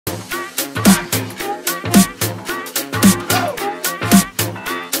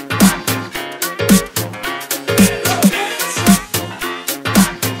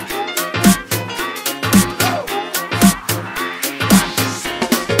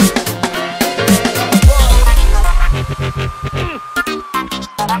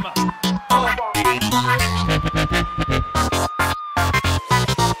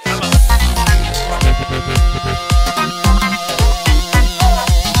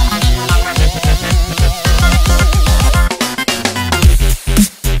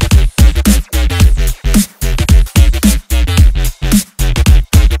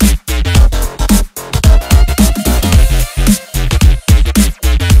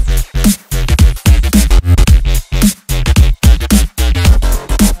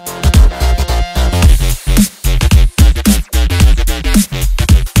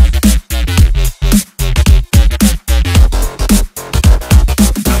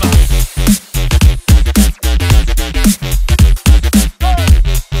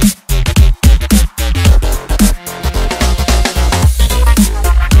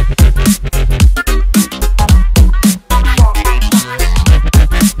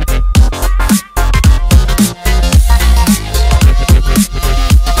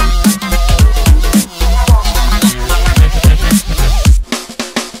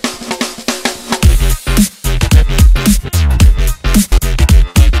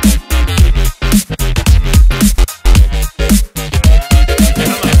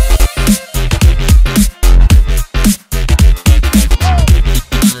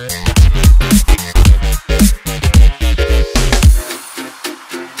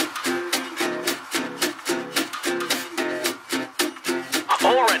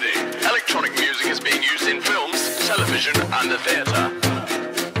television and the theatre.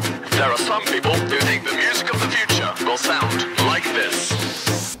 There are some people who think the music of the future will sound like this.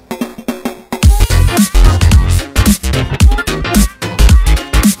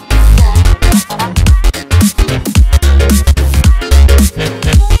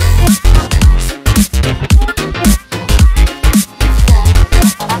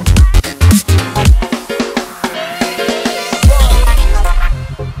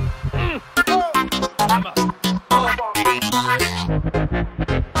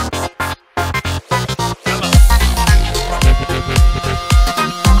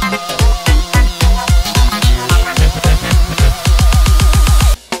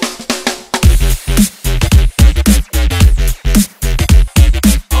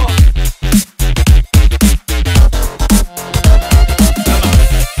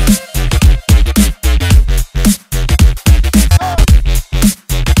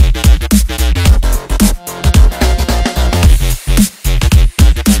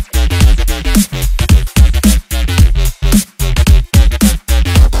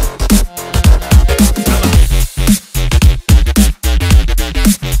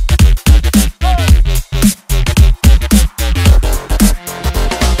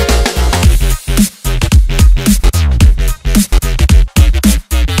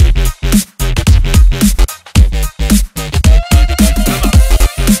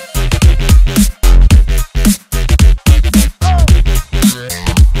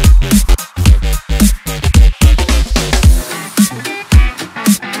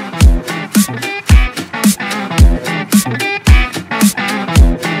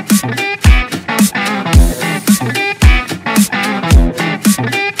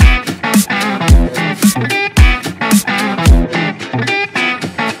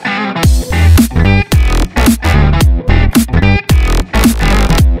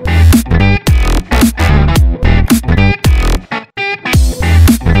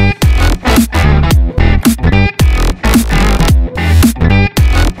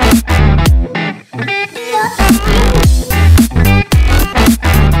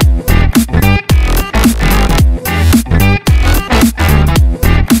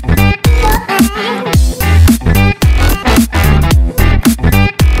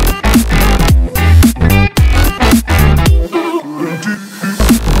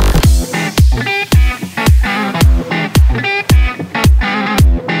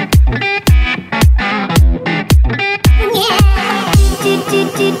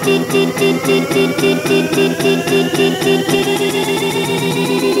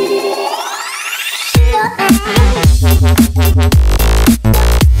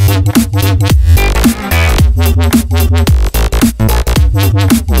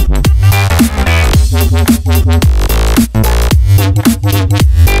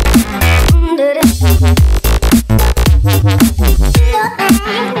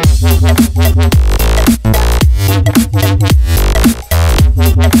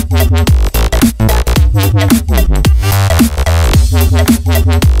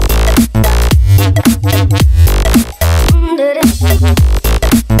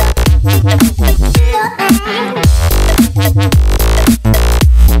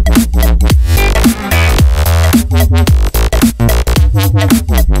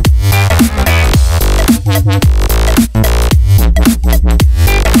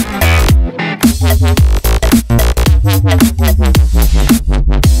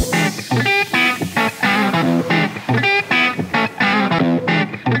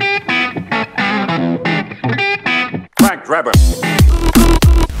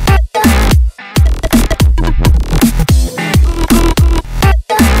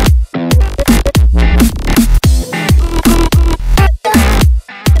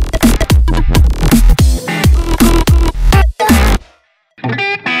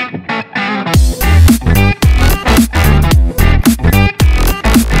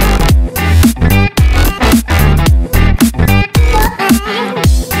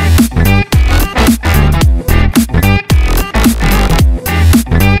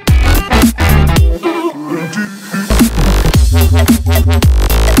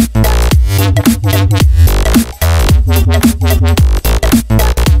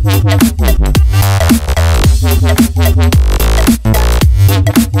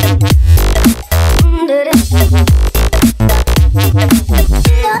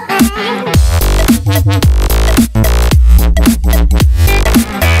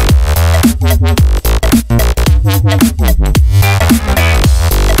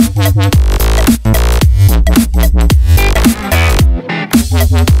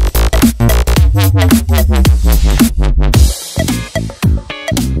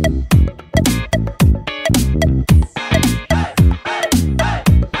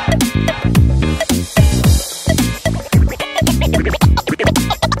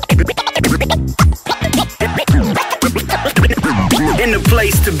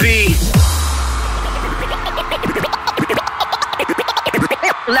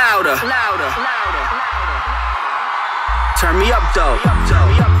 Hands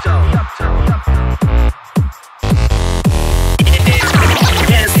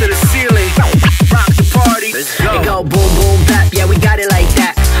to the ceiling, rock the party. Let's go. It go boom boom bap, yeah we got it like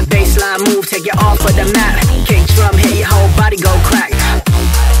that. Baseline move, take you off of the map. Kick drum, hit your whole body go crack.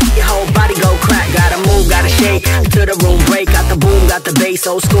 Your whole body go crack. Gotta move, gotta shake to the room break. Got the boom, got the bass,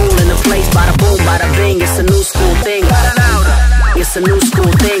 old school in the place. Bada boom, bada bing, it's a new school thing. It's a new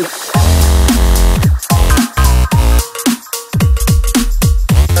school thing.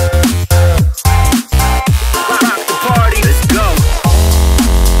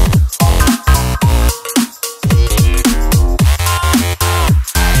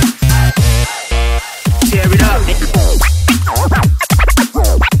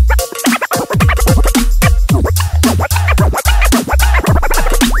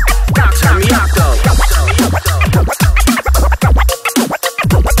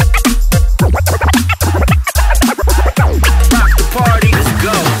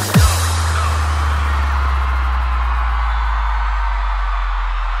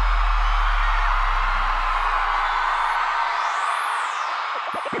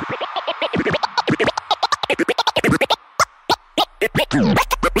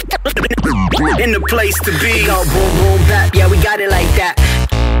 In the place to be. Go boom boom bap, yeah we got it like that.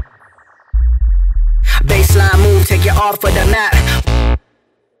 Baseline move, take you off of the map.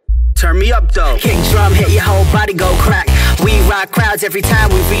 Turn me up though. Kick drum, hit your whole body go crack. We rock crowds every time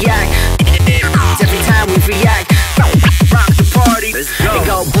we react. Every time we react. Rock the party. Let's go. It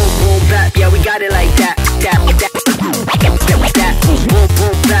go boom boom bap, yeah we got it like that. That boom boom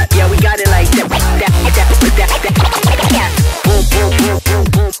boom bap, yeah we got it like that. Boom boom boom boom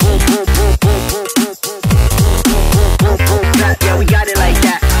boom boom boom boom boom boom boom bap, yeah we got it like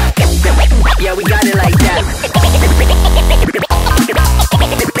that. Yeah we got it like that.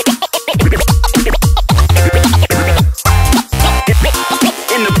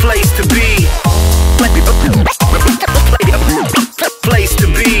 In the place to be. Place to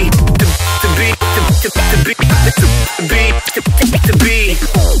be. To be.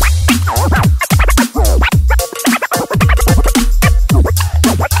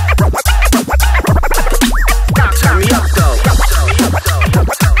 Turn me up though.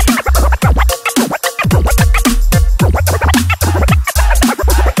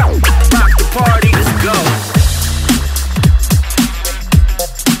 Rock the party, let's go.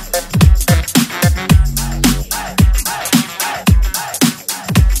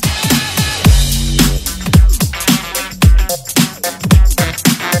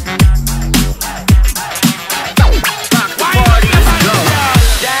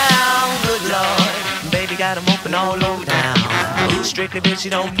 Strictly bitch, she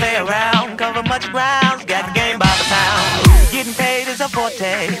don't play around. Cover much ground, got the game by the pound. Getting paid is a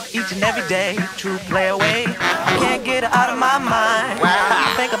forte, each and every day. True play away, I can't get her out of my mind.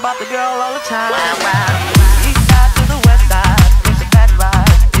 I think about the girl all the time. East side to the west side, it's a fat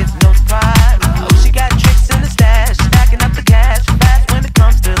ride, it's no surprise. She got tricks in the stash, stacking up the cash fast when it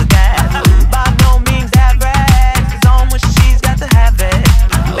comes to the gas. By no means average, it's on when she's got to have it.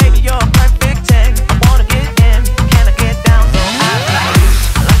 Baby, you're a perfect 10, I wanna get in, can I get down?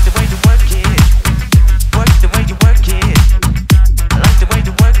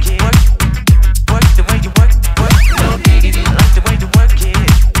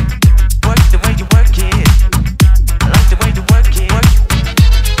 Work the way you work it.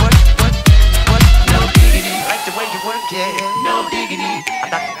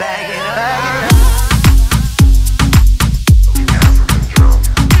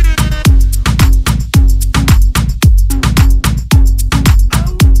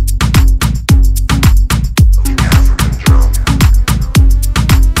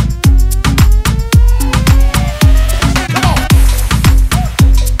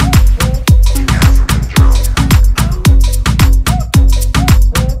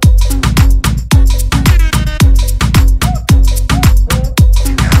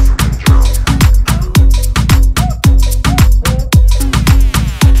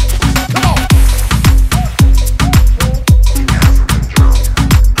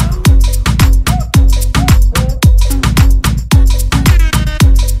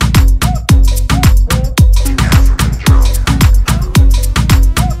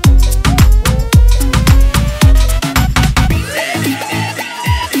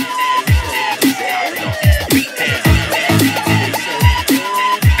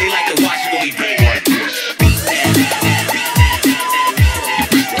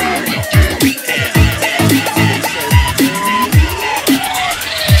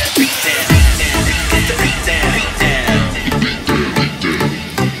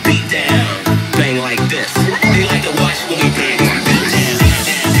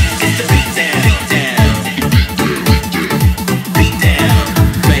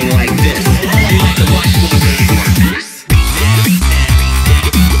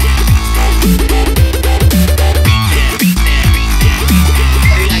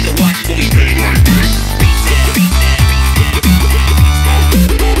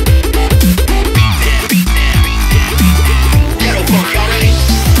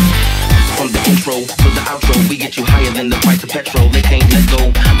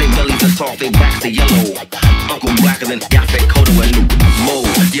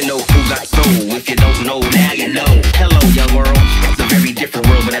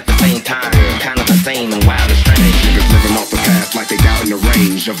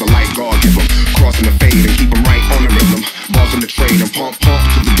 the light God give them. Crossing the fade and keep them right on the rhythm. Balls in the trade and pump to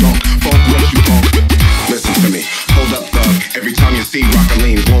the dunk. Funk what you pump. Listen to me, hold up thug. Every time you see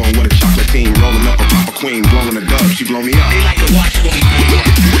Rockaline blowing with a chocolate team, rolling up a proper queen, blowing a dub, she blow me up. They like to watch me.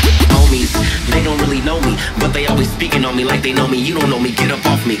 Homies, they don't really know me, but they always speaking on me like they know me. You don't know me, get up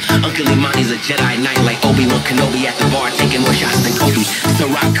off me. Uncle Imani's a Jedi Knight like Obi-Wan Kenobi at the bar, taking more shots than Kobe.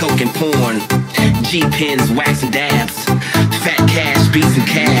 Ciroc, coke and porn, G-pins, wax and dabs, fat cash, beats and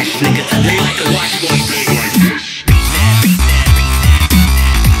cash, nigga. They like to watch me.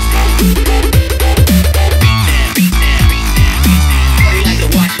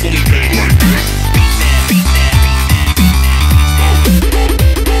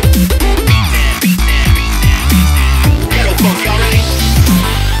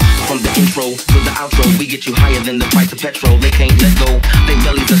 To the outro, we get you higher than the price of petrol. They can't let go, they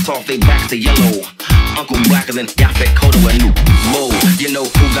bellies are soft, they backs are yellow. Uncle blacker than Yaphet Kodo and New. Whoa, you know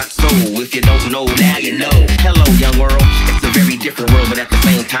who got soul. If you don't know, now you know. Hello, young world, it's a very different world, but at the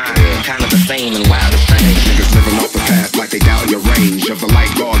same time, kind of the same and wild and strange. Niggas living off the past like they doubt your range of the light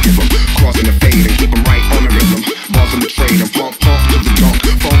God give them. Crossing the fade and keep them right on the rhythm. Balls in the trade and pump to the dunk.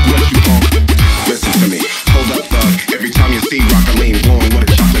 Funk what you pump. Listen to me, hold up thug. Every time you see Rockaline blowing with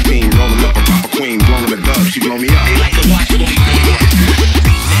a chocolate team, rolling up a proper queen, blowing a dub, she blow me up. They like to watch me.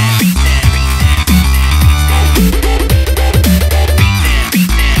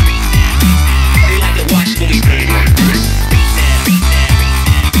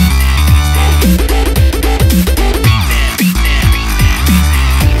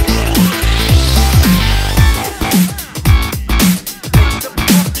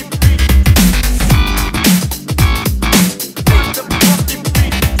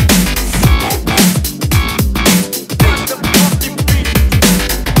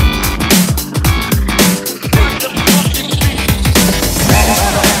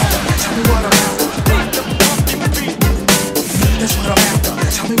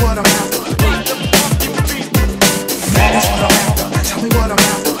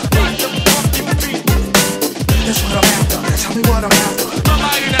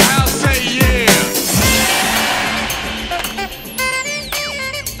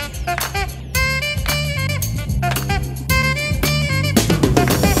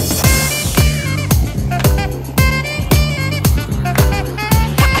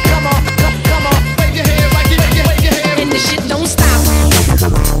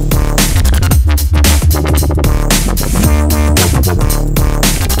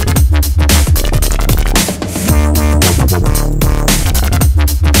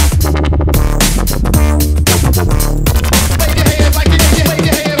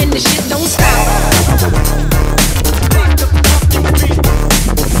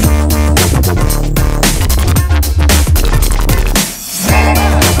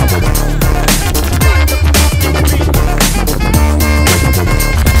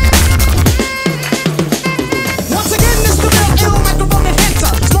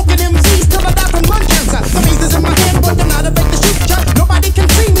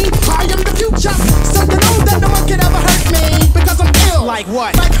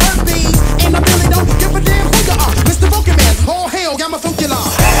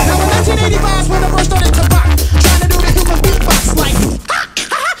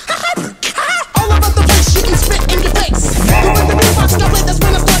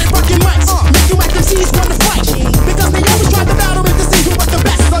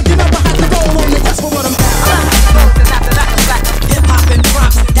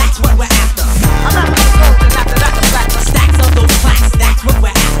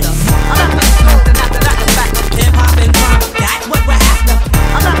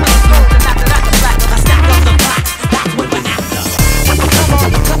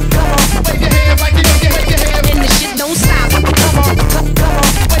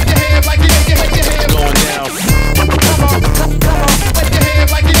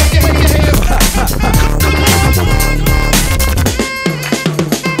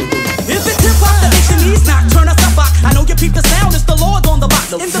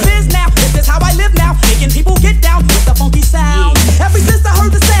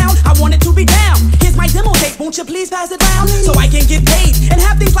 Won't you please pass it round so I can get paid and